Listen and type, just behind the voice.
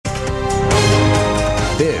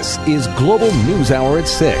This is Global News Hour at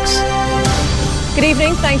 6. Good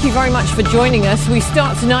evening. Thank you very much for joining us. We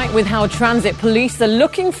start tonight with how transit police are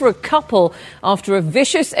looking for a couple after a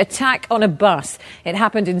vicious attack on a bus. It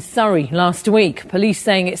happened in Surrey last week. Police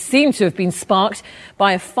saying it seemed to have been sparked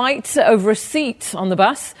by a fight over a seat on the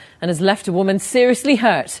bus and has left a woman seriously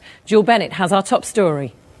hurt. Jill Bennett has our top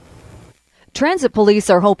story. Transit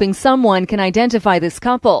police are hoping someone can identify this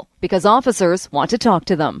couple because officers want to talk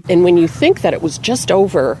to them. And when you think that it was just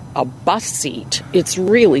over a bus seat, it's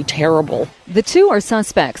really terrible. The two are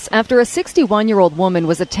suspects after a 61-year-old woman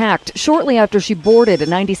was attacked shortly after she boarded a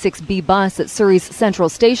 96B bus at Surrey's Central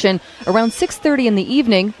Station around 6:30 in the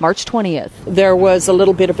evening, March 20th. There was a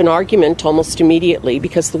little bit of an argument almost immediately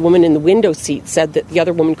because the woman in the window seat said that the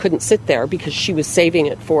other woman couldn't sit there because she was saving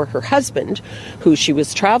it for her husband, who she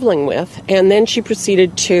was traveling with. And then she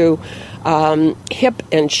proceeded to hip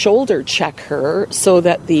and shoulder check her so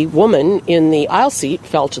that the woman in the aisle seat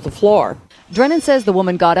fell to the floor. Drennan says the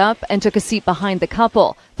woman got up and took a seat behind the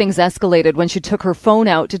couple. Things escalated when she took her phone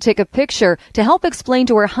out to take a picture to help explain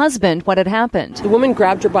to her husband what had happened. The woman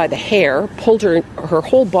grabbed her by the hair, pulled her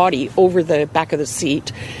whole body over the back of the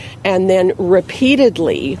seat, and then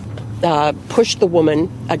repeatedly pushed the woman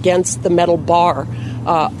against the metal bar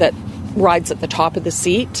that rides at the top of the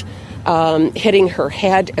seat, hitting her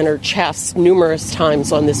head and her chest numerous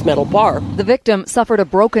times on this metal bar. The victim suffered a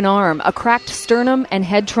broken arm, a cracked sternum, and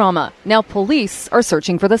head trauma. Now police are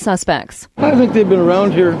searching for the suspects. I think they've been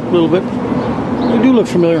around here a little bit. They do look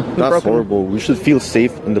familiar. That's horrible. We should feel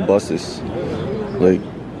safe in the buses. Like,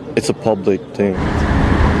 it's a public thing.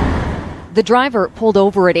 The driver pulled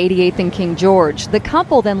over at 88th and King George. The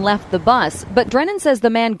couple then left the bus, but Drennan says the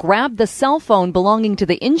man grabbed the cell phone belonging to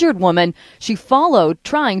the injured woman. She followed,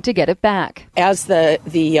 trying to get it back. As the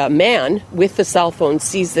man with the cell phone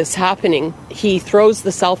sees this happening, he throws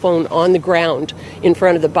the cell phone on the ground in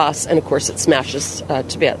front of the bus, and of course it smashes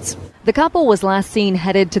to bits. The couple was last seen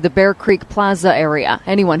headed to the Bear Creek Plaza area.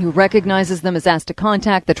 Anyone who recognizes them is asked to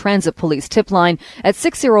contact the Transit Police tip line at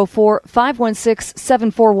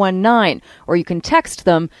 604-516-7419, or you can text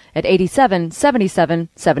them at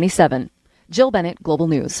 877777. Jill Bennett, Global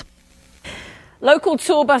News. Local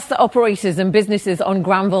tour bus operators and businesses on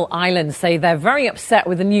Granville Island say they're very upset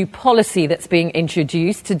with the new policy that's being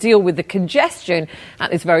introduced to deal with the congestion at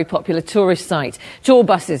this very popular tourist site. Tour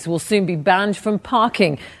buses will soon be banned from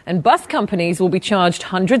parking, and bus companies will be charged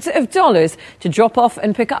hundreds of dollars to drop off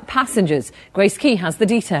and pick up passengers. Grace Key has the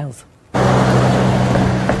details.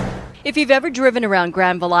 If you've ever driven around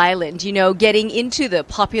Granville Island, you know getting into the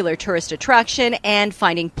popular tourist attraction and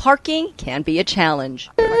finding parking can be a challenge.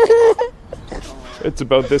 It's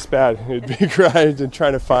about this bad. It'd be great and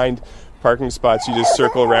trying to find parking spots. You just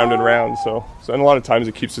circle around and around. So and a lot of times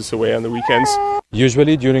it keeps us away on the weekends.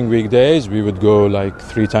 Usually during weekdays, we would go like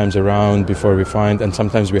 3 times around before we find, and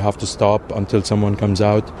sometimes we have to stop until someone comes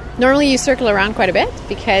out. Normally you circle around quite a bit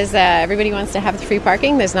because everybody wants to have free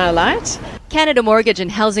parking. There's not a lot. Canada Mortgage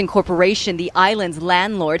and Housing Corporation, the island's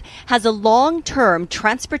landlord, has a long-term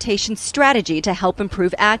transportation strategy to help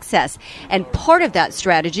improve access. And part of that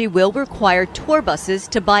strategy will require tour buses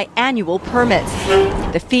to buy annual permits.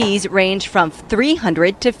 The fees range from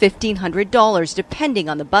 $300 to $1,500 depending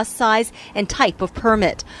on the bus size and type of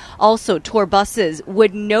permit. Also, tour buses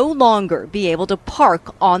would no longer be able to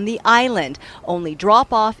park on the island, only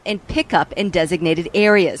drop off and pick up in designated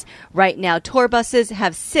areas. Right now, tour buses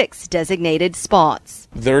have 6 designated spots.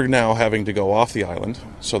 They're now having to go off the island,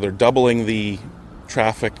 so they're doubling the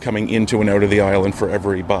traffic coming into and out of the island for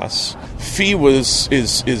every bus. Fee is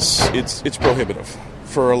prohibitive.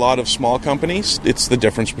 For a lot of small companies, it's the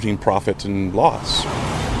difference between profit and loss.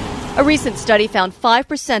 A recent study found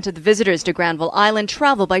 5% of the visitors to Granville Island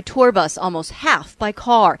travel by tour bus, almost half by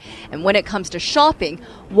car. And when it comes to shopping,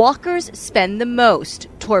 walkers spend the most,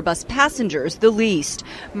 tour bus passengers the least.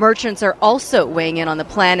 Merchants are also weighing in on the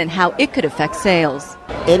plan and how it could affect sales.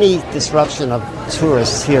 Any disruption of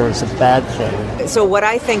tourists here is a bad thing. So what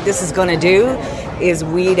I think this is going to do is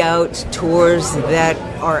weed out tours that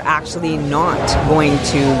are actually not going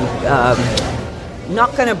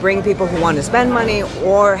to bring people who want to spend money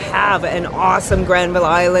or have an awesome Granville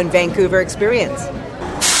Island, Vancouver experience.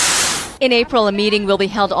 In April, a meeting will be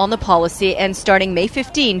held on the policy, and starting May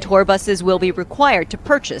 15, tour buses will be required to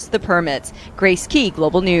purchase the permits. Grace Key,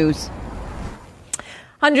 Global News.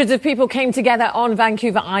 Hundreds of people came together on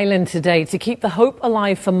Vancouver Island today to keep the hope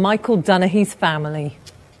alive for Michael Dunnahy's family.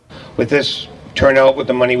 With this turnout, with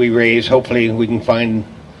the money we raise, hopefully we can find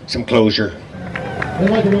some closure.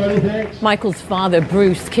 Michael's father,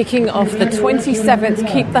 Bruce, kicking off the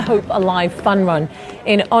 27th Keep the Hope Alive fun run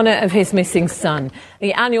in honour of his missing son.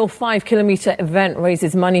 The annual 5-kilometre event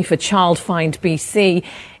raises money for Child Find BC.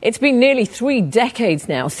 It's been nearly 3 decades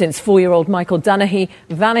now since 4-year-old Michael Donaghy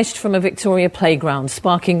vanished from a Victoria playground,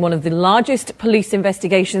 sparking one of the largest police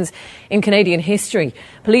investigations in Canadian history.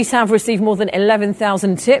 Police have received more than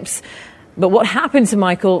 11,000 tips, but what happened to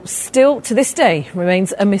Michael still to this day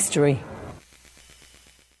remains a mystery.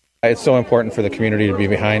 It's so important for the community to be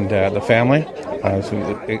behind the family. It's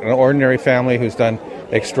an ordinary family who's done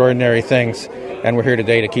extraordinary things, and we're here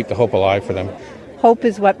today to keep the hope alive for them. Hope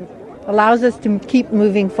is what allows us to keep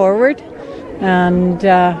moving forward, and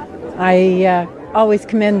I always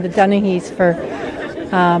commend the Donaghys for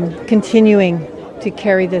continuing to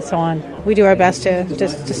carry this on. We do our best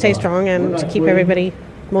to stay strong and to keep everybody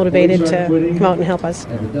motivated to come out and help us.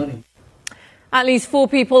 At least 4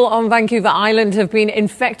 people on Vancouver Island have been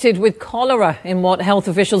infected with cholera in what health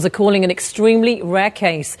officials are calling an extremely rare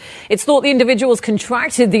case. It's thought the individuals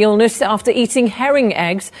contracted the illness after eating herring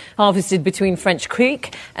eggs harvested between French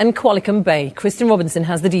Creek and Qualicum Bay. Kristen Robinson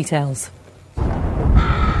has the details.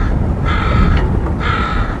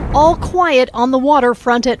 All quiet on the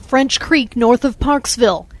waterfront at French Creek north of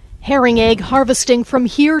Parksville. Herring egg harvesting from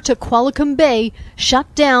here to Qualicum Bay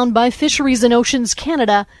shut down by Fisheries and Oceans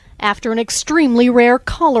Canada after an extremely rare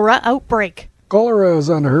cholera outbreak. Cholera is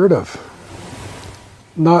unheard of.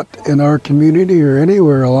 Not in our community or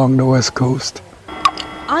anywhere along the West Coast.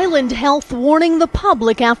 Island Health warning the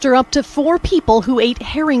public after up to 4 people who ate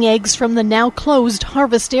herring eggs from the now closed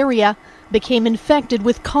harvest area became infected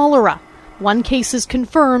with cholera. 1 case is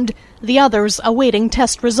confirmed, the others awaiting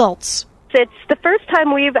test results. It's the first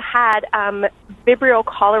time we've had Vibrio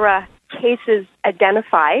cholera cases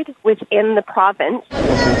identified within the province.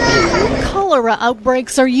 Cholera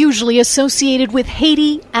outbreaks are usually associated with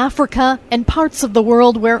Haiti, Africa, and parts of the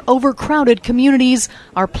world where overcrowded communities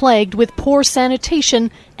are plagued with poor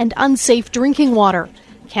sanitation and unsafe drinking water.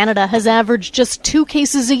 Canada has averaged just 2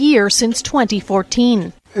 cases a year since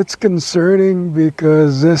 2014. It's concerning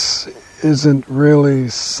because this isn't really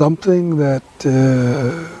something that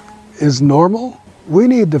is normal. We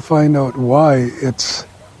need to find out why it's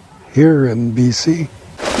here in BC.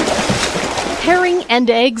 Herring and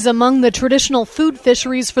eggs among the traditional food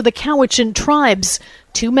fisheries for the Cowichan tribes.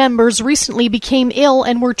 2 members recently became ill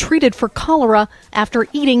and were treated for cholera after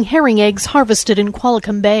eating herring eggs harvested in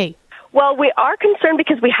Qualicum Bay. Well, we are concerned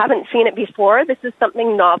because we haven't seen it before. This is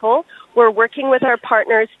something novel. We're working with our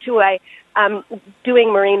partners to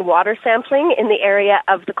doing marine water sampling in the area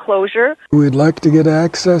of the closure. We'd like to get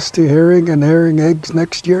access to herring and herring eggs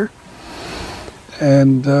next year.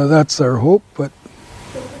 And that's our hope, but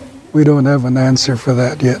we don't have an answer for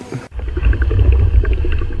that yet.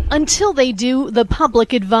 Until they do, the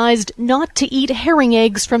public advised not to eat herring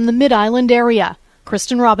eggs from the Mid-Island area.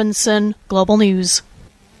 Kristen Robinson, Global News.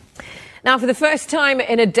 Now, for the first time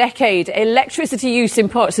in a decade, electricity use in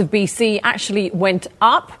parts of BC actually went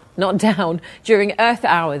up, not down, during Earth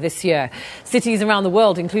Hour this year. Cities around the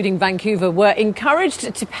world, including Vancouver, were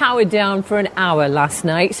encouraged to power down for an hour last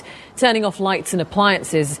night, turning off lights and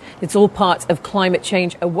appliances. It's all part of climate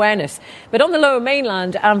change awareness. But on the Lower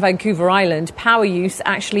Mainland and Vancouver Island, power use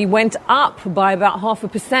actually went up by about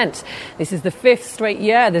 0.5%. This is the 5th straight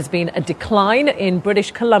year there's been a decline in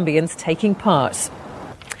British Columbians taking part.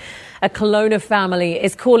 A Kelowna family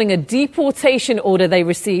is calling a deportation order they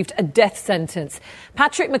received a death sentence.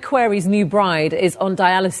 Patrick McQuarrie's new bride is on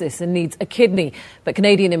dialysis and needs a kidney, but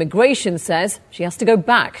Canadian immigration says she has to go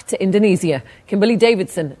back to Indonesia. Kimberly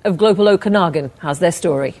Davidson of Global Okanagan has their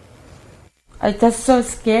story. I'm just so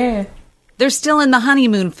scared. They're still in the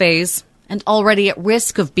honeymoon phase and already at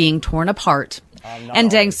risk of being torn apart.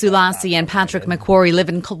 Endang Sulasi and Patrick McQuarrie live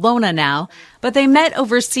in Kelowna now, but they met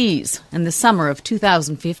overseas in the summer of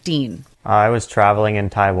 2015. I was traveling in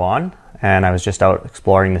Taiwan, and I was just out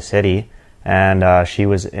exploring the city, and she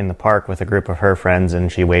was in the park with a group of her friends,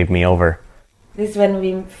 and she waved me over. This is when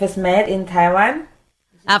we first met in Taiwan.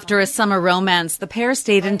 After a summer romance, the pair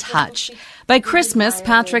stayed in touch. By Christmas,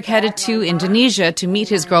 Patrick headed to Indonesia to meet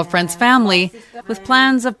his girlfriend's family, with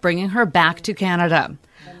plans of bringing her back to Canada.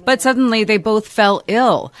 But suddenly they both fell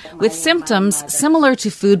ill, with symptoms similar to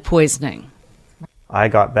food poisoning. I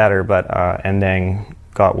got better, but Endang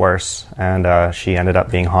got worse, and she ended up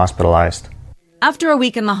being hospitalized. After a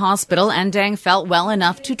week in the hospital, Endang felt well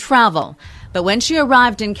enough to travel. But when she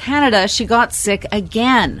arrived in Canada, she got sick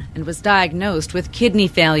again and was diagnosed with kidney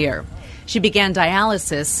failure. She began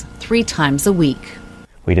dialysis 3 times a week.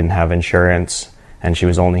 We didn't have insurance, and she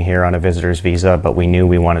was only here on a visitor's visa, but we knew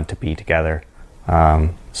we wanted to be together.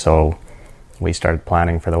 So we started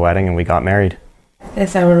planning for the wedding and we got married.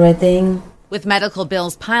 That's our wedding. With medical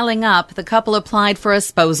bills piling up, the couple applied for a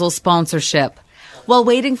spousal sponsorship. While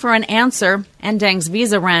waiting for an answer, Endang's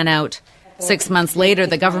visa ran out. 6 months later,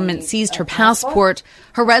 the government seized her passport,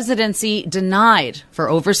 her residency denied for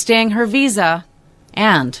overstaying her visa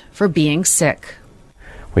and for being sick.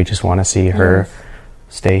 We just want to see her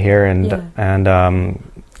stay here, and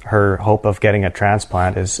her hope of getting a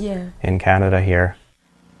transplant is in Canada here.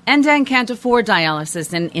 Endang can't afford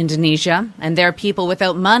dialysis in Indonesia, and their people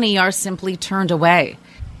without money are simply turned away.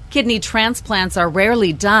 Kidney transplants are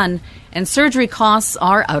rarely done, and surgery costs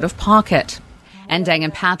are out of pocket. Endang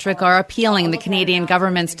and Patrick are appealing the Canadian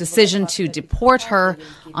government's decision to deport her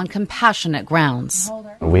on compassionate grounds.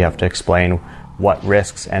 We have to explain what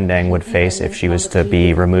risks Endang would face if she was to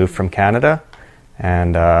be removed from Canada,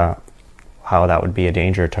 and how that would be a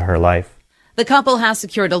danger to her life. The couple has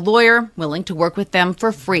secured a lawyer willing to work with them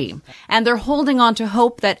for free, and they're holding on to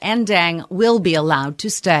hope that Endang will be allowed to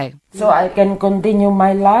stay. So I can continue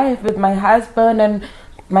my life with my husband and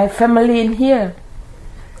my family in here.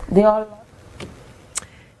 They all.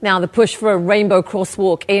 Now, the push for a rainbow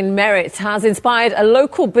crosswalk in Merritt has inspired a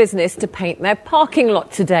local business to paint their parking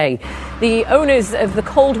lot today. The owners of the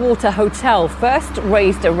Coldwater Hotel first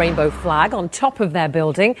raised a rainbow flag on top of their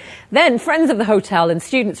building. Then friends of the hotel and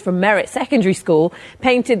students from Merritt Secondary School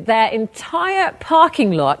painted their entire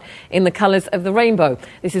parking lot in the colours of the rainbow.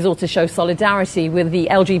 This is all to show solidarity with the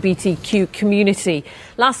LGBTQ community.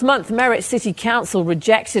 Last month, Merritt City Council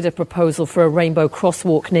rejected a proposal for a rainbow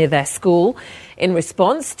crosswalk near their school. In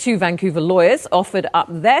response, 2 Vancouver lawyers offered up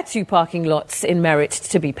their 2 parking lots in Merritt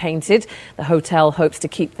to be painted. The hotel hopes to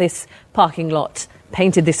keep this parking lot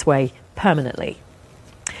painted this way permanently.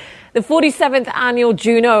 The 47th Annual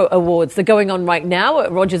Juno Awards are going on right now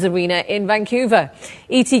at Rogers Arena in Vancouver.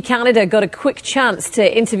 ET Canada got a quick chance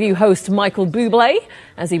to interview host Michael Bublé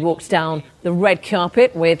as he walked down the red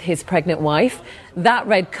carpet with his pregnant wife. That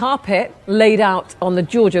red carpet laid out on the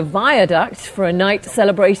Georgia Viaduct for a night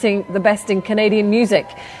celebrating the best in Canadian music.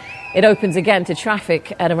 It opens again to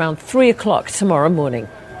traffic at around 3 o'clock tomorrow morning.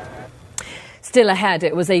 Still ahead,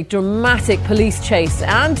 it was a dramatic police chase,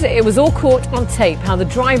 and it was all caught on tape how the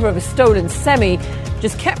driver of a stolen semi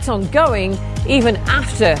just kept on going even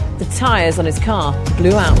after the tyres on his car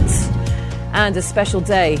blew out. And a special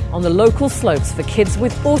day on the local slopes for kids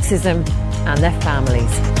with autism and their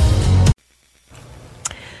families.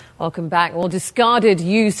 Welcome back. Well, discarded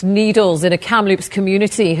used needles in a Kamloops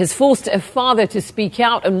community has forced a father to speak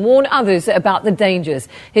out and warn others about the dangers.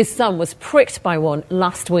 His son was pricked by one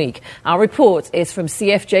last week. Our report is from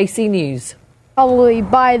CFJC News. Probably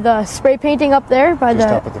by the spray painting up there. Up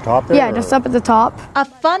at the top there? Yeah, just up at the top. A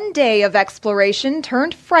fun day of exploration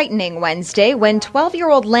turned frightening Wednesday when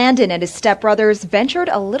 12-year-old Landon and his stepbrothers ventured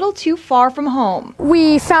a little too far from home.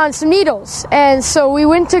 We found some needles, and so we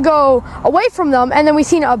went to go away from them, and then we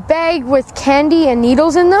seen a bag with candy and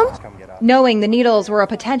needles in them. Knowing the needles were a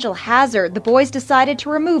potential hazard, the boys decided to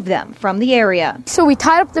remove them from the area. So we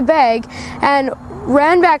tied up the bag and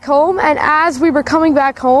ran back home, and as we were coming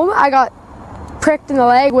back home, I got pricked in the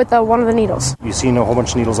leg with one of the needles. You seen a whole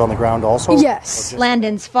bunch of needles on the ground also? Yes.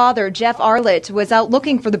 Landon's father, Jeff Arlett, was out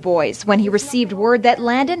looking for the boys when he received word that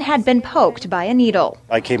Landon had been poked by a needle.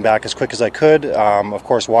 I came back as quick as I could, of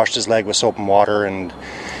course washed his leg with soap and water and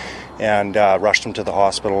rushed him to the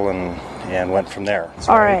hospital and went from there.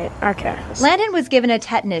 All right, okay. Landon was given a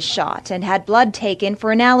tetanus shot and had blood taken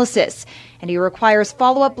for analysis, and he requires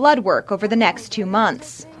follow-up blood work over the next 2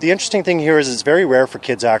 months. The interesting thing here is it's very rare for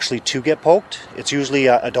kids actually to get poked. It's usually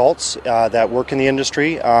adults that work in the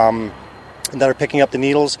industry that are picking up the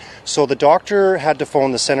needles. So the doctor had to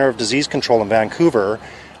phone the Centre of Disease Control in Vancouver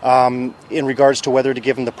in regards to whether to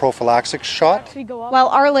give him the prophylaxis shot. While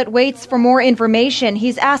Arlett waits for more information,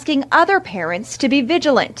 he's asking other parents to be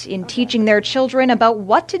vigilant in teaching their children about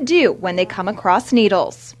what to do when they come across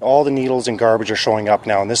needles. All the needles and garbage are showing up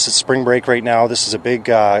now, and this is spring break right now. This is a big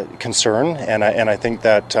concern, and I think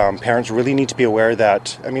that parents really need to be aware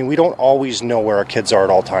that, we don't always know where our kids are at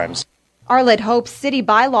all times. Arlett hopes city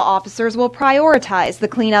bylaw officers will prioritize the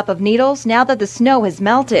cleanup of needles now that the snow has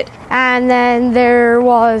melted. And then there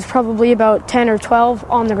was probably about 10 or 12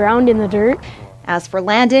 on the ground in the dirt. As for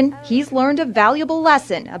Landon, he's learned a valuable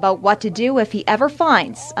lesson about what to do if he ever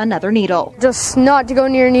finds another needle. Just not to go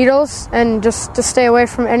near needles and just to stay away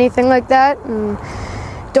from anything like that. And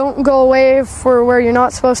don't go away for where you're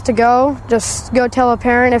not supposed to go. Just go tell a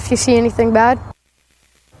parent if you see anything bad.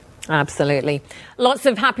 Absolutely. Lots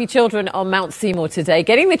of happy children on Mount Seymour today,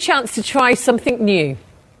 getting the chance to try something new.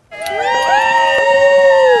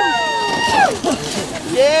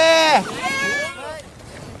 Yeah!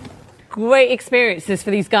 great experiences for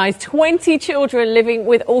these guys. 20 children living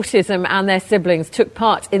with autism and their siblings took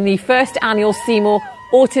part in the first annual Seymour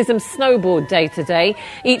Autism Snowboard Day today.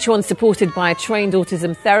 Each one supported by a trained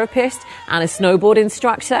autism therapist and a snowboard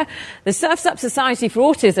instructor. The Surf's Up Society for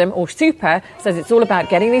Autism, or SUPA, says it's all about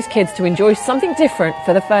getting these kids to enjoy something different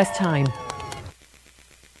for the first time.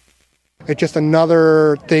 It's just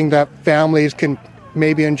another thing that families can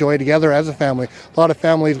maybe enjoy together as a family. A lot of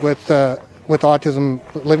families with autism,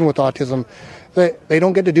 living with autism, they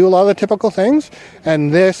don't get to do a lot of the typical things.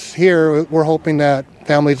 And this here, we're hoping that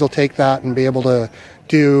families will take that and be able to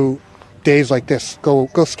do days like this. Go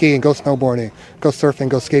skiing, go snowboarding, go surfing,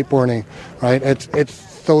 go skateboarding, right?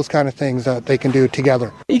 It's those kind of things that they can do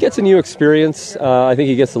together. He gets a new experience. I think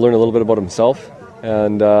he gets to learn a little bit about himself.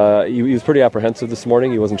 And he was pretty apprehensive this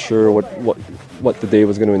morning. He wasn't sure what the day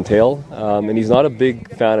was going to entail. And he's not a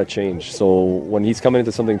big fan of change. So when he's coming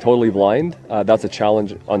into something totally blind, that's a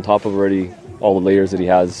challenge on top of already all the layers that he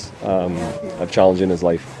has of challenge in his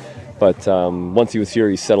life. But once he was here,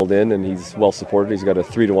 he's settled in and he's well supported. He's got a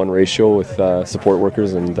 3-to-1 ratio with support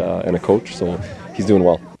workers and a coach. So he's doing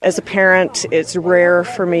well. As a parent, it's rare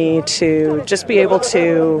for me to just be able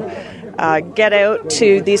to get out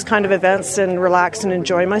to these kind of events and relax and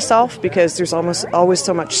enjoy myself, because there's almost always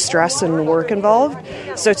so much stress and work involved.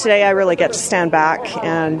 So today I really get to stand back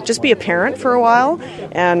and just be a parent for a while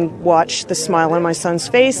and watch the smile on my son's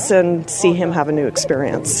face and see him have a new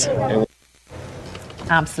experience.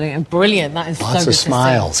 Absolutely, and brilliant. That is lots so good of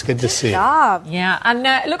smiles. Good to see. Good job. Yeah, and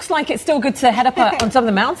it looks like it's still good to head up on some of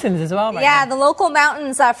the mountains as well. Right yeah, now. The local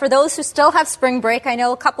mountains, for those who still have spring break, I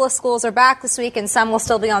know a couple of schools are back this week and some will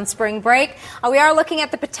still be on spring break. We are looking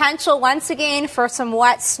at the potential once again for some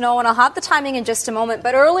wet snow, and I'll have the timing in just a moment.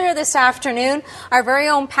 But earlier this afternoon, our very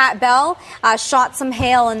own Pat Bell shot some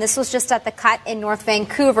hail, and this was just at the Cut in North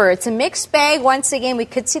Vancouver. It's a mixed bag. Once again, we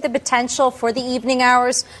could see the potential for the evening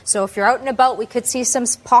hours. So if you're out and about, we could see some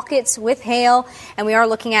pockets with hail, and we are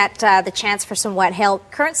looking at the chance for some wet hail.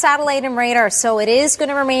 Current satellite and radar, so it is going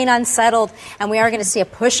to remain unsettled, and we are going to see a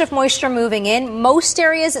push of moisture moving in. Most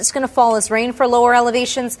areas it's going to fall as rain for lower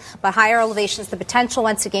elevations, but higher elevations, the potential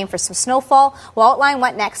once again for some snowfall. We'll outline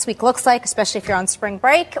what next week looks like, especially if you're on spring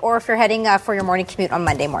break or if you're heading for your morning commute on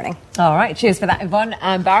Monday morning. All right, cheers for that, Yvonne.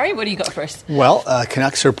 And Barry, what do you got first? Well,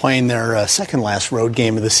 Canucks are playing their second last road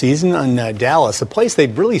game of the season on Dallas, a place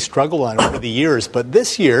they've really struggled on over the years, but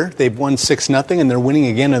this year they've won 6-0 and they're winning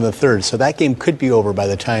again in the third. So that game could be over by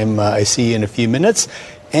the time I see you in a few minutes.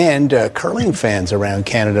 And curling fans around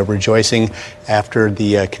Canada rejoicing after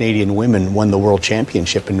the Canadian women won the World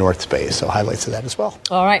Championship in North Bay. So highlights of that as well.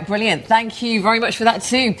 All right, brilliant. Thank you very much for that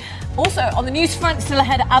too. Also, on the news front, still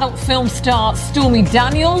ahead, adult film star Stormy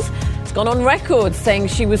Daniels has gone on record saying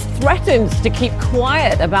she was threatened to keep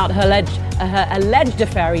quiet about her alleged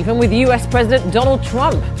affair, even with US President Donald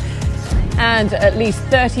Trump. And at least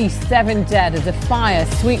 37 dead as a fire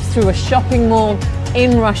sweeps through a shopping mall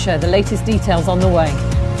in Russia. The latest details on the way.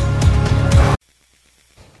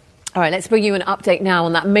 All right, let's bring you an update now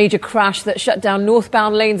on that major crash that shut down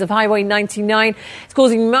northbound lanes of Highway 99. It's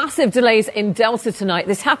causing massive delays in Delta tonight.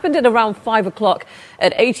 This happened at around 5 o'clock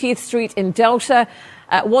at 80th Street in Delta.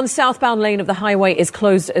 One southbound lane of the highway is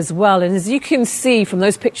closed as well. And as you can see from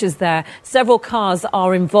those pictures there, several cars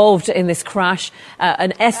are involved in this crash.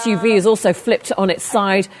 An SUV is also flipped on its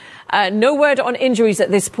side. No word on injuries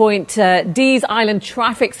at this point. Dees Island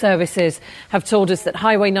Traffic Services have told us that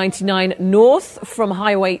Highway 99 north from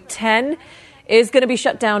Highway 10 is going to be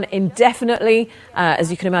shut down indefinitely.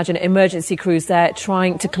 As you can imagine, emergency crews there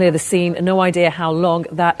trying to clear the scene. No idea how long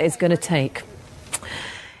that is going to take.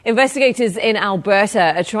 Investigators in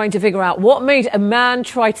Alberta are trying to figure out what made a man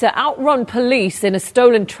try to outrun police in a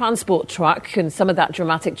stolen transport truck, and some of that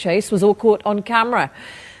dramatic chase was all caught on camera.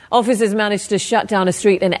 Officers managed to shut down a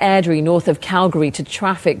street in Airdrie, north of Calgary, to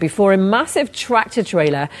traffic before a massive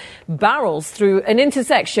tractor-trailer barrels through an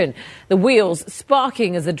intersection, the wheels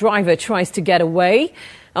sparking as the driver tries to get away.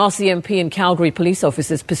 RCMP and Calgary police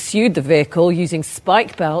officers pursued the vehicle using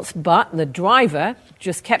spike belts, but the driver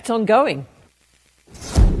just kept on going.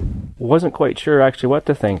 Wasn't quite sure actually what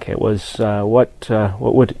to think. It was what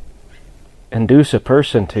would induce a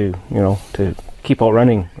person to keep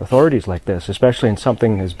outrunning authorities like this, especially in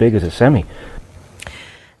something as big as a semi.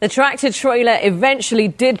 The tractor trailer eventually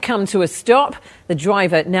did come to a stop. The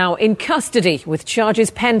driver now in custody with charges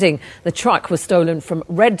pending. The truck was stolen from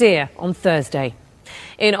Red Deer on Thursday.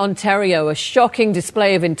 In Ontario, a shocking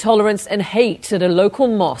display of intolerance and hate at a local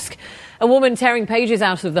mosque. A woman tearing pages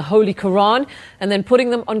out of the Holy Quran and then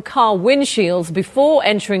putting them on car windshields before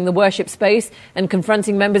entering the worship space and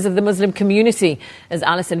confronting members of the Muslim community. As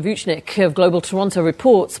Alison Vuchnik of Global Toronto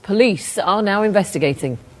reports, police are now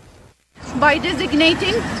investigating. By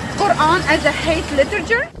designating Quran as a hate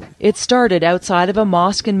literature? It started outside of a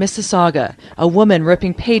mosque in Mississauga, a woman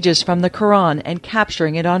ripping pages from the Quran and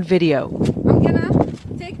capturing it on video. I'm gonna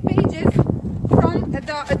take pages from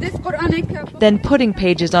this Quranic... Then putting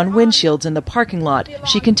pages on windshields in the parking lot,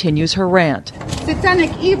 she continues her rant.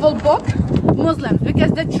 Satanic evil book, Muslims,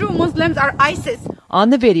 because the true Muslims are ISIS.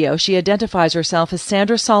 On the video, she identifies herself as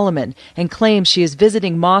Sandra Solomon and claims she is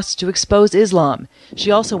visiting mosques to expose Islam.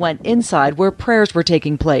 She also went inside where prayers were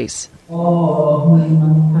taking place. All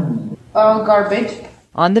garbage.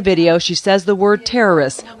 On the video, she says the word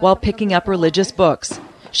terrorists while picking up religious books.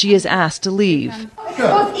 She is asked to leave.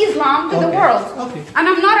 Expose Islam to the world. And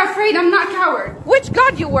I'm not afraid, I'm not coward. Which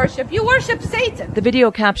God you worship? You worship Satan. The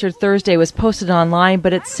video captured Thursday was posted online,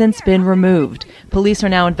 but it's since been removed. Police are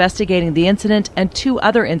now investigating the incident and 2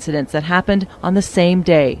 other incidents that happened on the same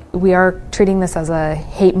day. We are treating this as a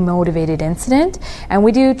hate-motivated incident, and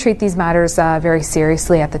we do treat these matters very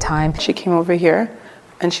seriously at the time. She came over here,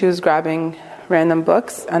 and she was grabbing random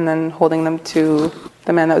books and then holding them to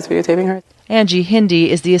the man that was videotaping her. Angie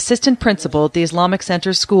Hindi is the assistant principal at the Islamic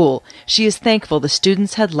Center School. She is thankful the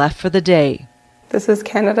students had left for the day. This is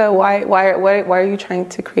Canada. Why are you trying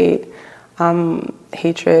to create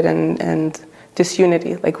hatred and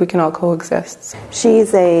disunity? Like, we can all coexist.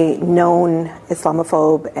 She's a known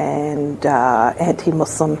Islamophobe and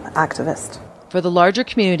anti-Muslim activist. For the larger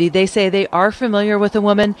community, they say they are familiar with the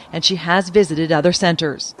woman and she has visited other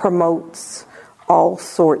centers. Promotes all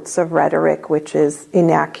sorts of rhetoric which is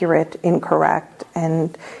inaccurate, incorrect,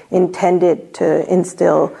 and intended to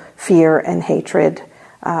instill fear and hatred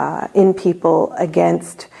in people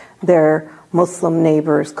against their Muslim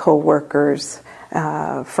neighbors, co-workers,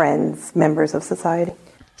 friends, members of society.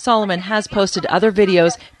 Solomon has posted other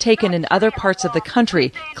videos taken in other parts of the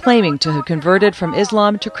country claiming to have converted from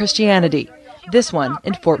Islam to Christianity. This one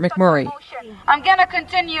in Fort McMurray. I'm going to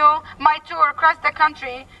continue my tour across the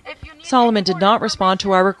country. Solomon did not respond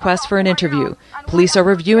to our request for an interview. Police are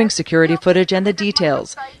reviewing security footage and the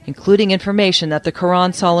details, including information that the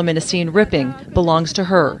Quran Solomon is seen ripping belongs to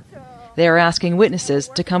her. They are asking witnesses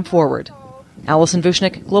to come forward. Alison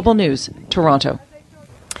Vuchnik, Global News, Toronto.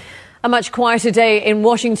 A much quieter day in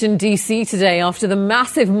Washington, D.C. today after the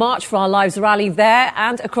massive March for Our Lives rally there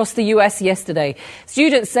and across the U.S. yesterday.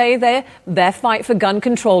 Students say their fight for gun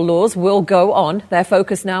control laws will go on. Their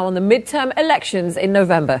focus now on the midterm elections in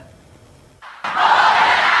November.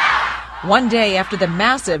 One day after the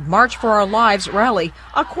massive March for Our Lives rally,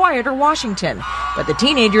 a quieter Washington. But the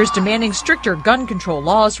teenagers demanding stricter gun control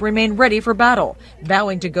laws remain ready for battle,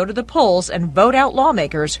 vowing to go to the polls and vote out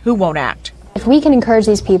lawmakers who won't act. If we can encourage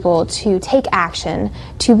these people to take action,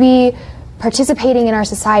 to be participating in our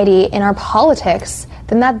society, in our politics,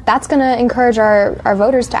 then that's going to encourage our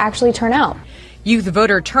voters to actually turn out. Youth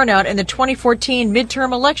voter turnout in the 2014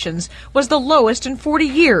 midterm elections was the lowest in 40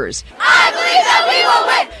 years. I believe that we will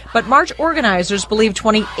win! But March organizers believe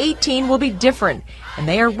 2018 will be different, and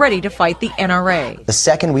they are ready to fight the NRA. The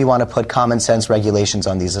second we want to put common sense regulations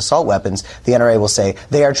on these assault weapons, the NRA will say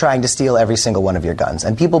they are trying to steal every single one of your guns.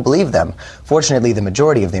 And people believe them. Fortunately, the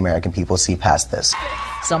majority of the American people see past this.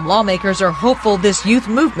 Some lawmakers are hopeful this youth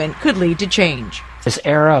movement could lead to change. This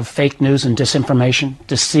era of fake news and disinformation,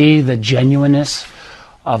 to see the genuineness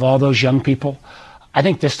of all those young people, I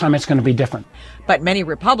think this time it's going to be different. But many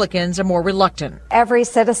Republicans are more reluctant. Every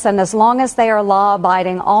citizen, as long as they are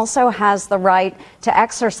law-abiding, also has the right to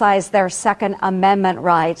exercise their Second Amendment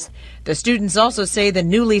rights. The students also say the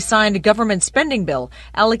newly signed government spending bill,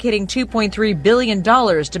 allocating $2.3 billion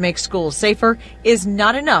to make schools safer, is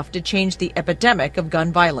not enough to change the epidemic of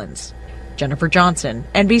gun violence. Jennifer Johnson,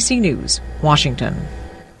 NBC News, Washington.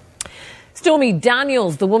 Stormy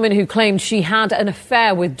Daniels, the woman who claimed she had an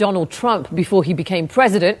affair with Donald Trump before he became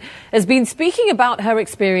president, has been speaking about her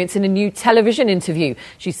experience in a new television interview.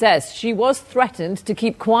 She says she was threatened to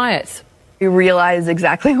keep quiet. I realized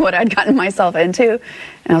exactly what I'd gotten myself into, and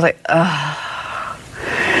I was like, oh,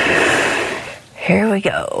 here we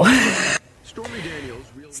go.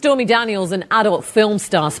 Stormy Daniels, an adult film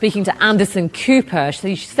star, speaking to Anderson Cooper.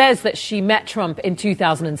 She says that she met Trump in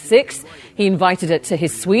 2006. He invited her to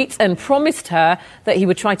his suite and promised her that he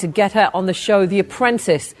would try to get her on the show The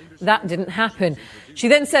Apprentice. That didn't happen. She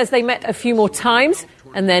then says they met a few more times,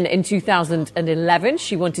 and then in 2011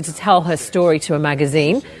 she wanted to tell her story to a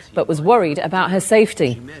magazine, but was worried about her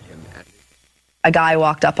safety. A guy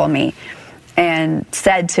walked up on me and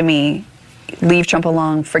said to me, leave Trump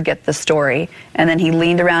alone, forget the story. And then he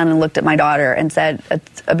leaned around and looked at my daughter and said,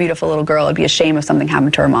 it's a beautiful little girl. It'd be a shame if something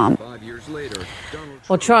happened to her mom. 5 years later,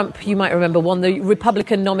 well, Trump, you might remember, won the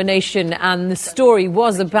Republican nomination, and the story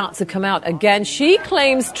was about to come out again. She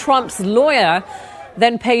claims Trump's lawyer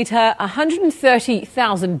then paid her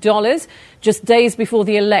 $130,000 just days before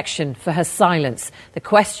the election for her silence. The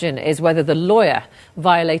question is whether the lawyer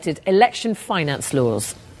violated election finance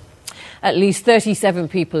laws. At least 37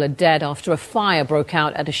 people are dead after a fire broke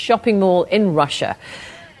out at a shopping mall in Russia.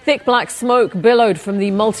 Thick black smoke billowed from the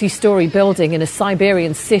multi-story building in a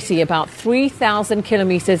Siberian city about 3,000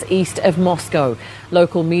 kilometers east of Moscow.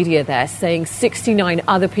 Local media there saying 69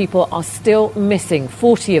 other people are still missing,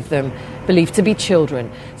 40 of them believed to be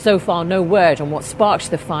children. So far, no word on what sparked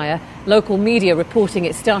the fire. Local media reporting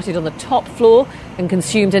it started on the top floor and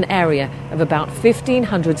consumed an area of about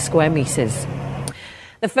 1,500 square meters.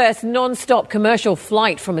 The first non-stop commercial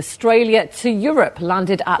flight from Australia to Europe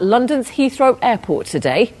landed at London's Heathrow Airport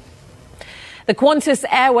today. The Qantas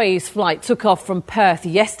Airways flight took off from Perth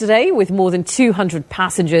yesterday with more than 200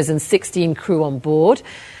 passengers and 16 crew on board.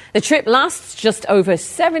 The trip lasts just over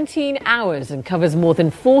 17 hours and covers more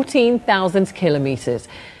than 14,000 kilometres.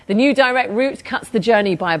 The new direct route cuts the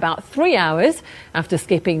journey by about 3 hours after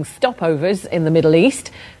skipping stopovers in the Middle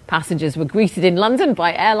East. Passengers were greeted in London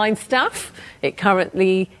by airline staff. It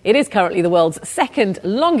is currently the world's second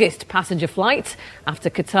longest passenger flight after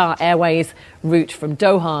Qatar Airways' route from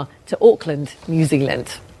Doha to Auckland, New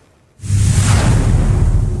Zealand.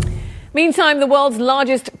 Meantime, the world's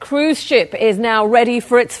largest cruise ship is now ready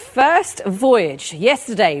for its first voyage.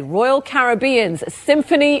 Yesterday, Royal Caribbean's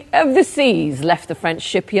Symphony of the Seas left the French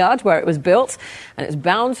shipyard where it was built and it's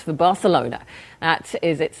bound for Barcelona. That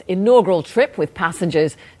is its inaugural trip with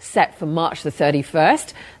passengers set for March the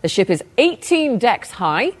 31st. The ship is 18 decks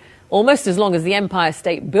high, almost as long as the Empire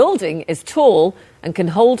State Building is tall, and can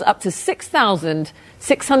hold up to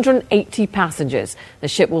 6,680 passengers. The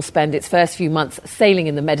ship will spend its first few months sailing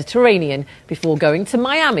in the Mediterranean before going to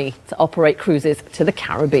Miami to operate cruises to the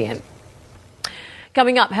Caribbean.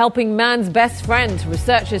 Coming up, helping man's best friend,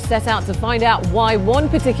 researchers set out to find out why one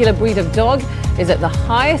particular breed of dog is at the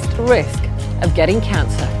highest risk of getting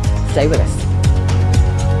cancer. Stay with us.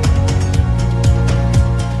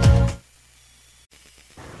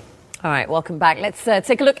 All right, welcome back. Let's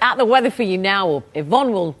take a look at the weather for you now. Or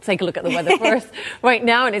Yvonne will take a look at the weather first right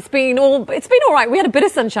now. And it's been all right. We had a bit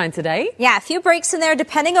of sunshine today. Yeah, a few breaks in there,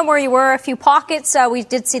 depending on where you were. A few pockets. We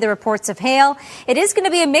did see the reports of hail. It is going to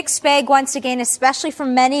be a mixed bag once again, especially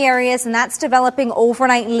from many areas. And that's developing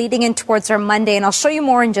overnight and leading in towards our Monday. And I'll show you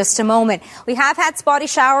more in just a moment. We have had spotty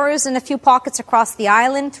showers in a few pockets across the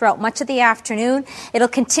island throughout much of the afternoon. It'll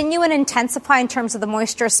continue and intensify in terms of the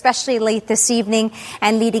moisture, especially late this evening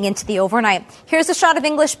and leading into the overnight. Here's a shot of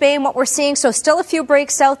English Bay and what we're seeing. So still a few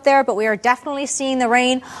breaks out there, but we are definitely seeing the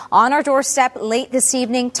rain on our doorstep late this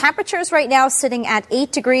evening. Temperatures right now sitting at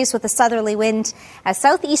 8 degrees with a southerly wind, a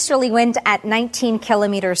southeasterly wind at 19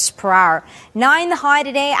 kilometers per hour. 9 the high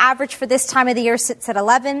today. Average for this time of the year sits at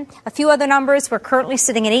 11. A few other numbers. We're currently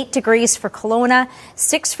sitting at 8 degrees for Kelowna,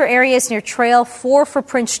 6 for areas near Trail, 4 for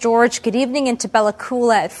Prince George. Good evening into Bella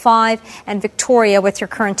Coola at 5 and Victoria with your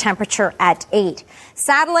current temperature at 8.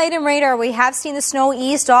 Satellite and radar, we have seen the snow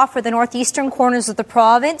eased off for the northeastern corners of the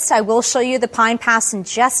province. I will show you the Pine Pass in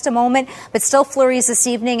just a moment, but still flurries this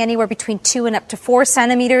evening, anywhere between 2 and up to 4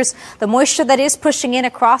 centimeters. The moisture that is pushing in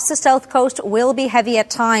across the south coast will be heavy at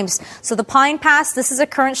times. So the Pine Pass, this is a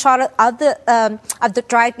current shot of the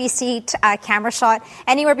Drive BC camera shot,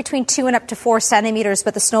 anywhere between 2 and up to 4 centimeters,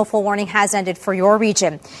 but the snowfall warning has ended for your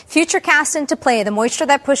region. Future cast into play, the moisture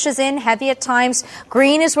that pushes in, heavy at times.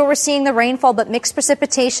 Green is where we're seeing the rainfall, but mixed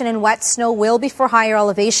precipitation and wet snow will be for higher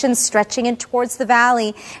elevations, stretching in towards the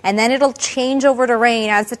valley, and then it'll change over to rain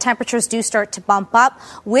as the temperatures do start to bump up.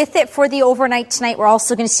 With it for the overnight tonight, we're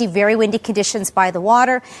also going to see very windy conditions by the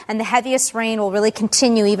water, and the heaviest rain will really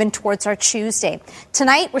continue even towards our Tuesday.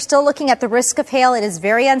 Tonight, we're still looking at the risk of hail. It is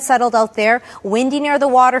very unsettled out there. Windy near the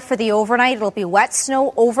water for the overnight. It'll be wet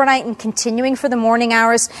snow overnight and continuing for the morning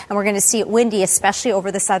hours, and we're going to see it windy, especially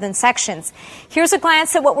over the southern sections. Here's a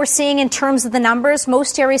glance at what we're seeing in terms of the numbers.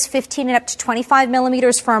 Most areas 15 and up to 25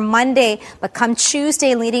 millimeters for Monday, but come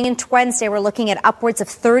Tuesday leading into Wednesday, we're looking at upwards of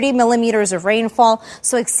 30 millimeters of rainfall,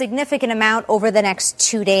 so a significant amount over the next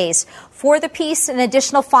 2 days. For the piece, an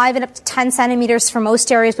additional 5 and up to 10 centimeters for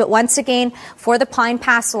most areas, but once again, for the Pine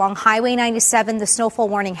Pass along Highway 97, the snowfall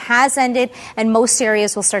warning has ended, and most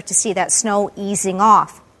areas will start to see that snow easing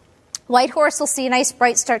off. Whitehorse will see a nice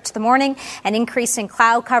bright start to the morning, an increase in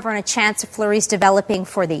cloud cover and a chance of flurries developing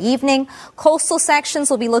for the evening. Coastal sections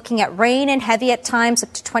will be looking at rain and heavy at times,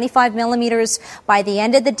 up to 25 millimeters by the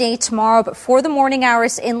end of the day tomorrow. But for the morning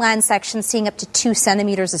hours, inland sections seeing up to 2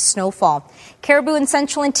 centimeters of snowfall. Caribou and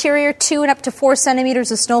central interior, 2 and up to 4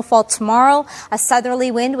 centimeters of snowfall tomorrow. A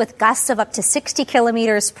southerly wind with gusts of up to 60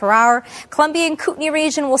 kilometers per hour. Columbia and Kootenay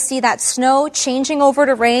region will see that snow changing over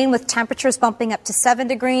to rain with temperatures bumping up to 7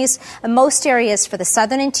 degrees. In most areas for the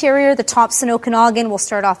southern interior, the tops in Okanagan will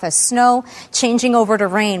start off as snow, changing over to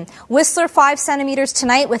rain. Whistler, 5 centimeters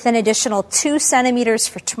tonight with an additional 2 centimeters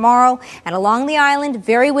for tomorrow. And along the island,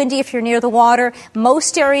 very windy if you're near the water.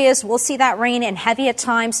 Most areas will see that rain and heavy at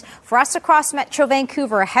times. For us across Metro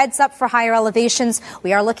Vancouver, a heads up for higher elevations.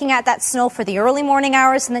 We are looking at that snow for the early morning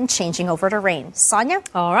hours and then changing over to rain. Sonia?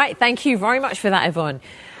 All right. Thank you very much for that, Yvonne.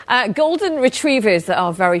 Golden retrievers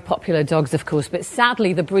are very popular dogs, of course, but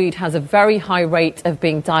sadly the breed has a very high rate of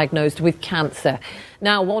being diagnosed with cancer.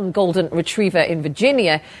 Now, one golden retriever in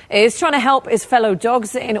Virginia is trying to help his fellow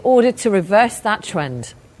dogs in order to reverse that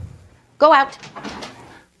trend. Go out.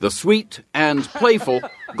 The sweet and playful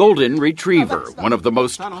Golden Retriever, one of the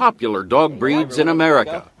most popular dog breeds in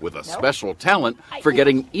America, with a special talent for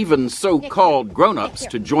getting even so-called grown-ups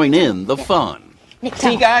to join in the fun.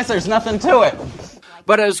 See, guys, there's nothing to it.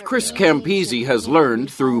 But as Chris Campisi has learned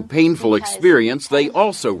through painful experience, they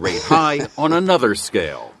also rate high on another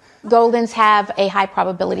scale. Goldens have a high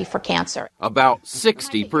probability for cancer. About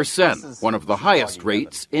 60%, one of the highest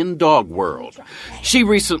rates in dog world. She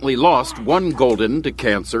recently lost one Golden to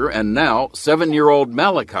cancer, and now 7-year-old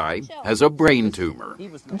Malachi has a brain tumor.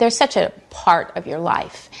 They're such a part of your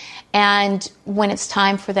life. And when it's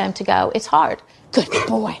time for them to go, it's hard. Good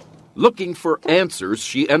boy. Looking for answers,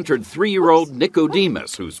 she entered 3-year-old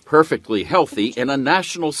Nicodemus, who's perfectly healthy, in a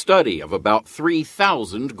national study of about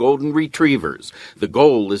 3,000 golden retrievers. The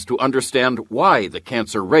goal is to understand why the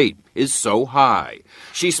cancer rate is so high.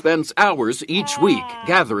 She spends hours each week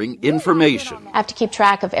gathering information. I have to keep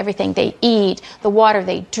track of everything they eat, the water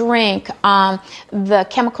they drink, the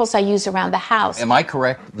chemicals I use around the house. Am I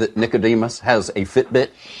correct that Nicodemus has a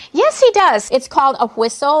Fitbit? Yes, he does. It's called a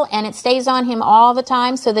whistle, and it stays on him all the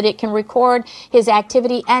time so that it can record his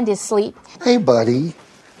activity and his sleep. Hey, buddy.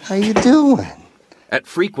 How you doing? At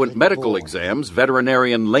frequent medical exams,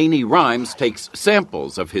 veterinarian Lainey Rhymes takes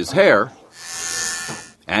samples of his hair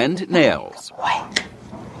and nails.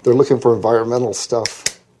 They're looking for environmental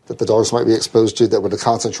stuff that the dogs might be exposed to that would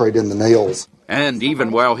concentrate in the nails. And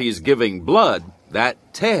even while he's giving blood,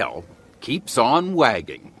 that tail keeps on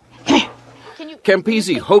wagging.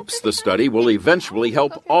 Campisi hopes the study will eventually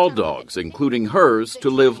help all dogs, including hers, to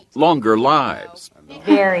live longer lives.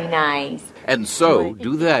 Very nice. And so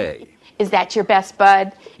do they. Is that your best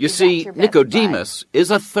bud? You see, Nicodemus is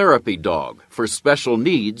a therapy dog for special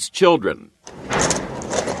needs children.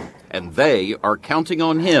 And they are counting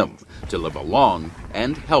on him to live a long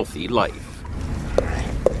and healthy life.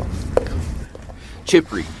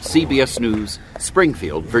 Chip Reed, CBS News,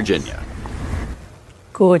 Springfield, Virginia.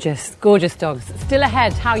 Gorgeous, gorgeous dogs. Still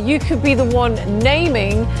ahead, how you could be the one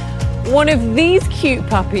naming one of these cute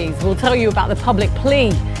puppies. We'll tell you about the public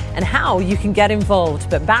plea and how you can get involved.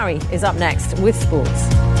 But Barry is up next with sports.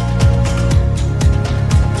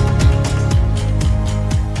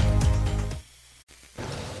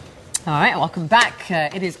 All right, welcome back.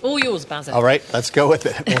 It is all yours, Basil. All right, let's go with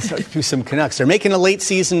it. We'll do some Canucks. They're making a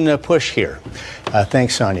late-season push here.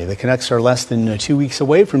 Thanks, Sonia. The Canucks are less than 2 weeks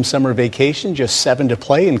away from summer vacation, just 7 to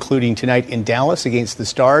play, including tonight in Dallas against the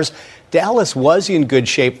Stars. Dallas was in good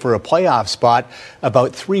shape for a playoff spot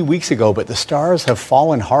about 3 weeks ago, but the Stars have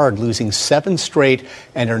fallen hard, losing 7 straight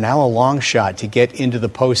and are now a long shot to get into the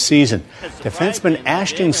postseason. Defenseman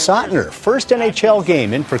Ashton Sautner, first NHL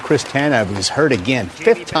game in for Chris Tanev, who's hurt again.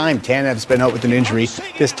 5th time Tanev's been out with an injury,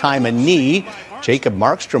 this time a knee. Jacob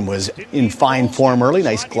Markstrom was in fine form early.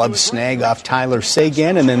 Nice glove snag off Tyler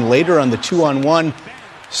Seguin, and then later on the 2-on-1,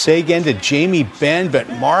 Seguin to Jamie Benn, but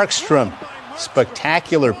Markstrom,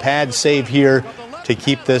 spectacular pad save here to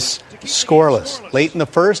keep this scoreless. Late in the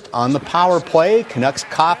first, on the power play, Canucks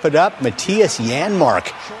cough it up. Matthias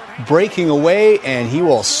Janmark breaking away, and he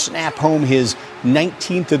will snap home his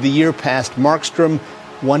 19th of the year past Markstrom.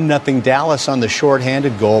 1-0 Dallas on the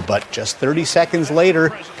shorthanded goal, but just 30 seconds later,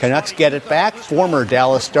 Canucks get it back. Former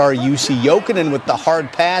Dallas star Jussi Jokinen with the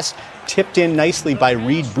hard pass, tipped in nicely by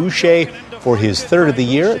Reed Boucher for his 3rd of the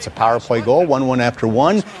year. It's a power play goal, 1-1 after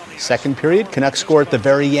 1. Second period, Canucks score at the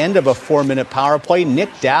very end of a 4-minute power play.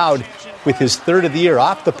 Nick Dowd with his 3rd of the year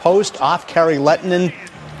off the post, off Kari Lehtinen,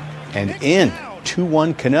 and in.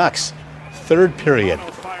 2-1 Canucks. Third period.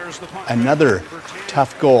 Another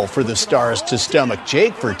tough goal for the Stars to stomach.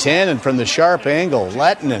 Jake Virtanen from the sharp angle.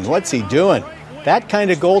 Lettinen, what's he doing? That kind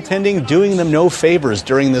of goaltending doing them no favors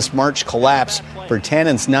during this March collapse.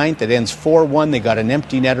 Virtanen's ninth, it ends 4-1. They got an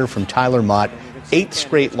empty netter from Tyler Mott. 8th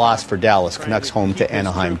straight loss for Dallas. Canucks home to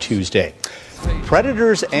Anaheim Tuesday.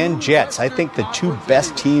 Predators and Jets, I think the two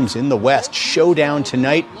best teams in the West. Showdown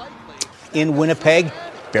tonight in Winnipeg.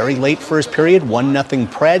 Very late first period, 1-0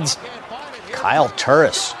 Preds. Kyle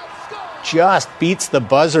Turris just beats the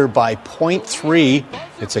buzzer by 0.3.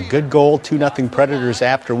 It's a good goal, 2-0 Predators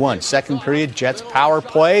after one. Second period, Jets power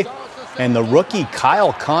play. And the rookie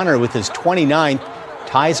Kyle Connor with his 29th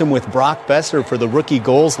ties him with Brock Besser for the rookie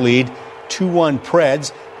goals lead. 2-1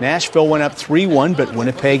 Preds. Nashville went up 3-1, but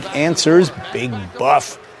Winnipeg answers. Big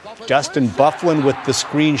buff. Dustin Byfuglien with the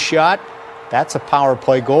screen shot. That's a power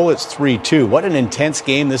play goal. It's 3-2. What an intense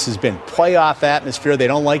game this has been. Playoff atmosphere. They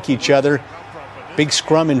don't like each other. Big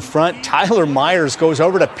scrum in front. Tyler Myers goes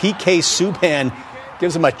over to PK Subban.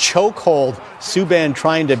 Gives him a chokehold. Subban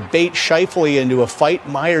trying to bait Scheifele into a fight.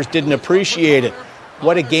 Myers didn't appreciate it.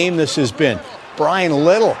 What a game this has been. Brian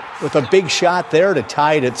Little with a big shot there to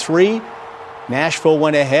tie it at 3. Nashville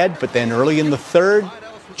went ahead, but then early in the third,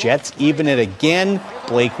 Jets even it again.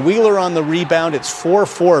 Blake Wheeler on the rebound. It's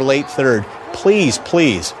 4-4 late third. Please,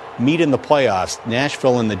 meet in the playoffs.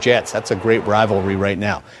 Nashville and the Jets. That's a great rivalry right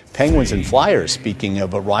now. Penguins and Flyers, speaking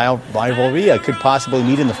of a rivalry, could possibly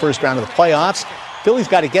meet in the first round of the playoffs. Philly's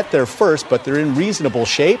got to get there first, but they're in reasonable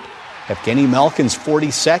shape. Evgeny Malkin's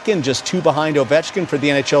 42nd, just 2 behind Ovechkin for the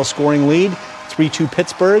NHL scoring lead. 3-2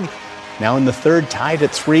 Pittsburgh. Now in the third, tied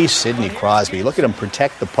at 3, Sidney Crosby. Look at him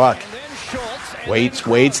protect the puck.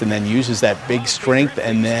 Waits, and then uses that big strength,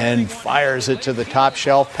 and then fires it to the top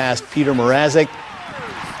shelf past Peter Mrazek.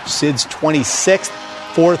 Sid's 26th,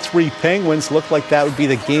 4-3 Penguins. Looked like that would be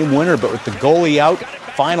the game winner, but with the goalie out,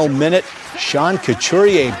 final minute, Sean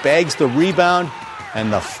Couturier bags the rebound,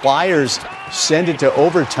 and the Flyers send it to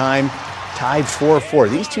overtime, tied 4-4.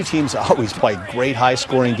 These two teams always play great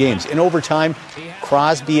high-scoring games. In overtime,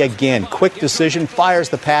 Crosby again. Quick decision, fires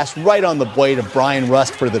the pass right on the blade of Brian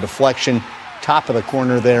Rust for the deflection. Top of the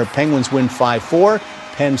corner there. Penguins win 5-4.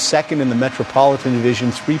 Penn second in the Metropolitan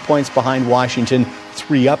Division, 3 points behind Washington,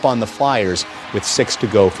 3 up on the Flyers with 6 to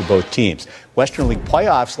go for both teams. Western League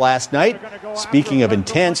playoffs last night. Speaking of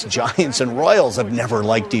intense, Giants and Royals have never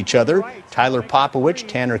liked each other. Tyler Popovich,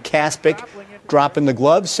 Tanner Kaspick dropping the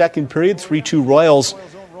gloves. Second period, 3-2 Royals.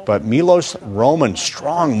 But Milos Roman,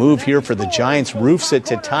 strong move here for the Giants, roofs it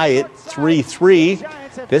to tie it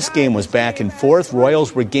 3-3. This game was back and forth.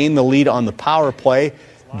 Royals regained the lead on the power play.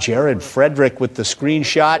 Jared Frederick with the screen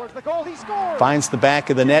shot. Finds the back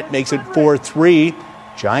of the net, makes it 4-3.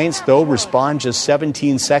 Giants, though, respond just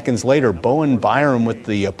 17 seconds later. Bowen Byram with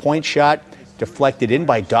the point shot. Deflected in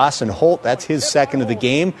by Dawson Holt. That's his second of the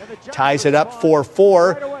game. Ties it up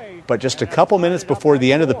 4-4. But just a couple minutes before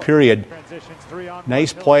the end of the period,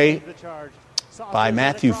 nice play by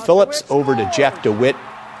Matthew Phillips over to Jeff DeWitt.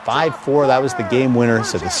 5-4, that was the game winner.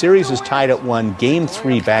 So the series is tied at 1. Game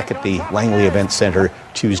 3 back at the Langley Event Center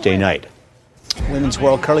Tuesday night. Women's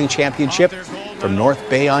World Curling Championship from North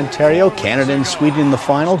Bay, Ontario. Canada and Sweden in the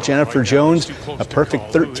final. Jennifer Jones, a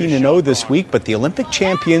perfect 13-0 this week, but the Olympic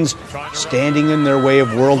champions standing in their way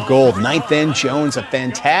of world gold. Ninth end, Jones, a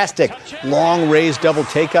fantastic long raised double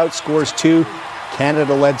takeout, scores 2.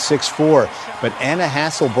 Canada led 6-4. But Anna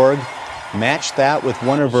Hasselborg matched that with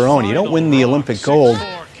one of her own. You don't win the Olympic gold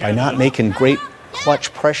by not making great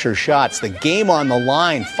clutch pressure shots. The game on the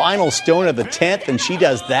line, final stone of the 10th, and she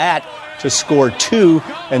does that to score 2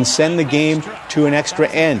 and send the game to an extra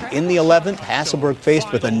end. In the 11th, Hasselborg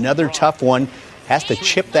faced with another tough one, has to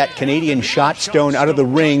chip that Canadian shot stone out of the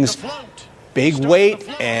rings. Big weight,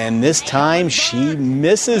 and this time she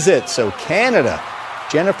misses it. So Canada,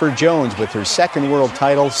 Jennifer Jones with her second world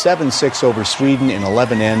title, 7-6 over Sweden in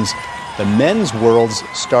 11 ends. The men's worlds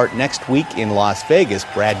start next week in Las Vegas.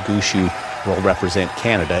 Brad Gushue will represent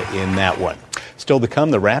Canada in that one. Still to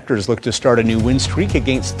come, the Raptors look to start a new win streak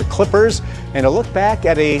against the Clippers, and a look back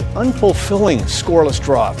at a unfulfilling scoreless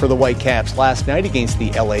draw for the Whitecaps last night against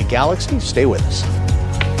the LA Galaxy. Stay with us.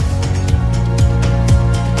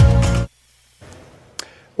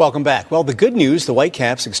 Welcome back. Well, the good news, the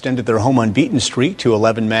Whitecaps extended their home unbeaten streak to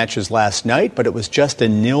 11 matches last night, but it was just a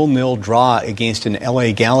 0-0 draw against an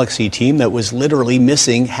LA Galaxy team that was literally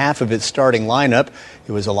missing half of its starting lineup.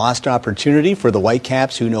 It was a lost opportunity for the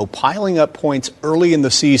Whitecaps, who know piling up points early in the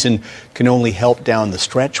season can only help down the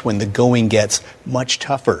stretch when the going gets much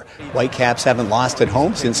tougher. Whitecaps haven't lost at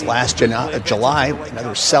home since last July.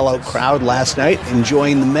 Another sellout crowd last night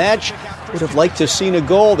enjoying the match. would have liked to have seen a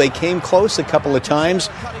goal. They came close a couple of times.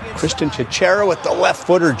 Christian Chichera with the left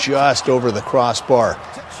footer just over the crossbar.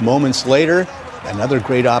 Moments later, another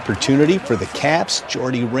great opportunity for the Caps.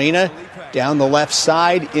 Jordi Reyna down the left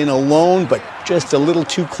side, in alone, but just a little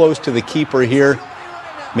too close to the keeper here.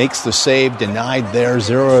 Makes the save, denied there,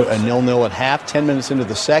 0-0 at half. 10 minutes into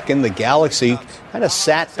the second, the Galaxy kind of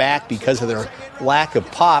sat back because of their lack of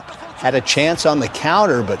pop. Had a chance on the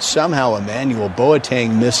counter, but somehow Emmanuel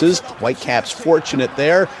Boateng misses. Whitecaps fortunate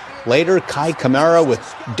there. Later, Kai Kamara with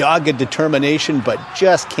dogged determination, but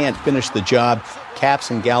just can't finish the job.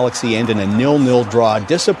 Caps and Galaxy end in a 0-0 draw.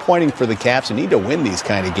 Disappointing for the Caps, who need to win these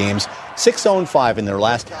kind of games. 6-0-5 in their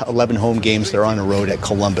last 11 home games. They're on the road at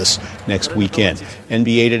Columbus next weekend.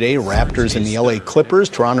 NBA today, Raptors and the LA Clippers.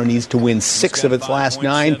 Toronto needs to win 6 of its last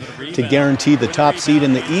 9 to guarantee the top seed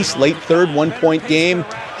in the East. Late third, 1-point game.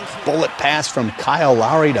 Bullet pass from Kyle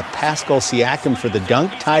Lowry to Pascal Siakam for the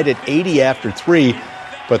dunk. Tied at 80 after 3.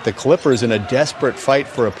 But the Clippers, in a desperate fight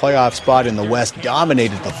for a playoff spot in the West,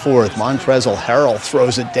 dominated the fourth. Montrezl Harrell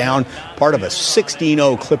throws it down, part of a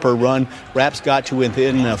 16-0 Clipper run. Raps got to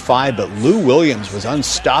within 5, but Lou Williams was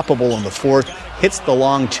unstoppable in the fourth. Hits the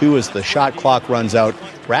long 2 as the shot clock runs out.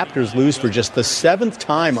 Raptors lose for just the 7th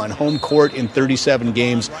time on home court in 37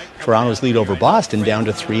 games. Toronto's lead over Boston down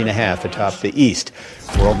to 3.5 atop the East.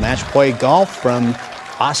 World Match Play Golf from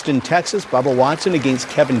Austin, Texas. Bubba Watson against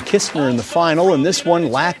Kevin Kistner in the final, and this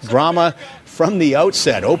one lacked drama from the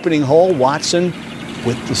outset. Opening hole, Watson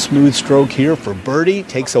with the smooth stroke here for birdie,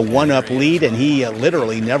 takes a 1-up lead, and he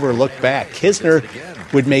literally never looked back. Kistner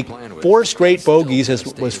would make 4 straight bogeys as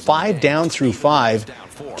was 5 down through 5.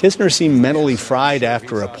 Kistner seemed mentally fried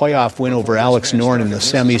after a playoff win over Alex Noren in the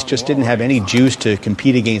semis, just didn't have any juice to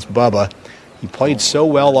compete against Bubba. He played so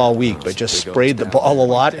well all week, but just sprayed the ball a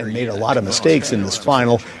lot and made a lot of mistakes in this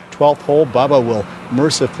final. 12th hole, Bubba will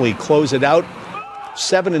mercifully close it out.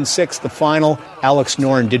 7-6 the final. Alex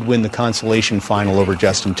Noren did win the consolation final over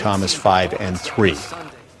Justin Thomas, 5-3.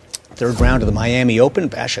 Third round of the Miami Open,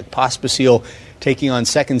 Vasek Pospisil taking on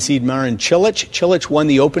second seed Marin Cilic. Cilic won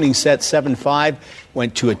the opening set 7-5,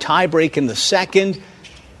 went to a tiebreak in the second.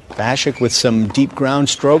 Vasek with some deep ground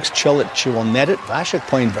strokes. Cilic will net it. Vasek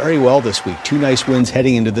playing very well this week. 2 nice wins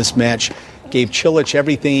heading into this match. Gave Cilic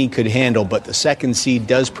everything he could handle, but the second seed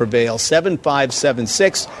does prevail. 7-5,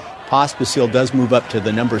 7-6. Pospisil does move up to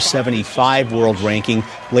the number 75 world ranking.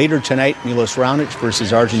 Later tonight, Milos Raonic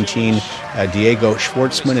versus Argentine Diego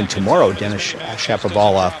Schwartzman. And tomorrow, Denis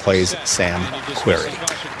Shapovalov plays Sam Querrey.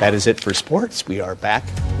 That is it for sports. We are back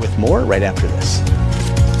with more right after this.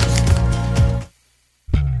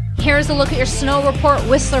 Here's a look at your snow report.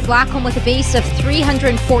 Whistler Blackcomb with a base of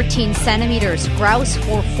 314 centimeters. Grouse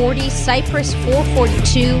 440, Cypress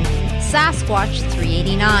 442, Sasquatch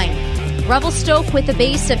 389. Revelstoke with a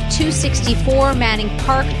base of 264, Manning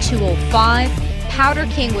Park 205, Powder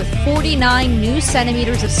King with 49 new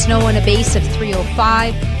centimeters of snow and a base of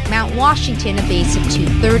 305, Mount Washington a base of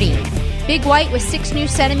 230. Big White with 6 new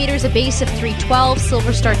centimeters, a base of 312,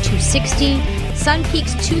 Silver Star 260, Sun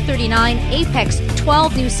Peaks 239, Apex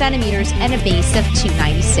 12 new centimeters, and a base of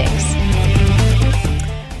 296.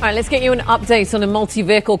 All right, let's get you an update on a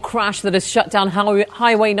multi-vehicle crash that has shut down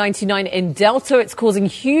Highway 99 in Delta. It's causing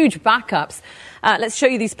huge backups. Let's show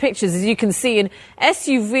you these pictures. As you can see, an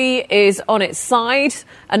SUV is on its side.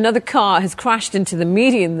 Another car has crashed into the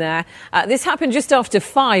median there. This happened just after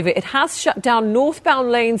 5. It has shut down northbound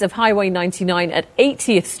lanes of Highway 99 at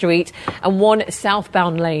 80th Street and 1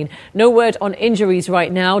 southbound lane. No word on injuries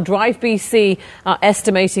right now. Drive BC are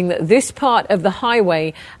estimating that this part of the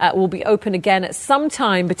highway will be open again at some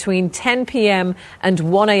time between 10 p.m. and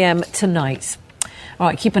 1 a.m. tonight. All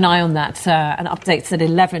right, keep an eye on that. And updates at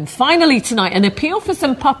 11. Finally tonight, an appeal for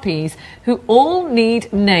some puppies who all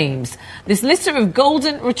need names. This litter of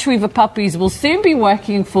golden retriever puppies will soon be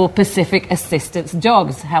working for Pacific Assistance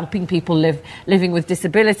Dogs, helping people living with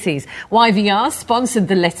disabilities. YVR sponsored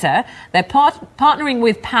the litter. They're partnering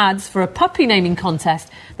with PADS for a puppy naming contest.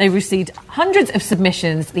 They received hundreds of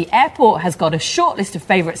submissions. The airport has got a short list of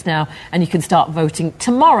favourites now, and you can start voting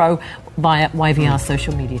tomorrow via YVR's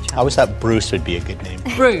social media channel. I always thought Bruce would be a good name.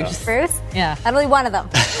 Bruce. Bruce? Yeah. And only one of them.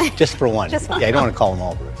 Just for one. Just one. Yeah, I don't want to call them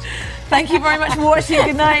all Bruce. Thank you very much for watching.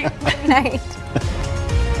 Good night. Good night.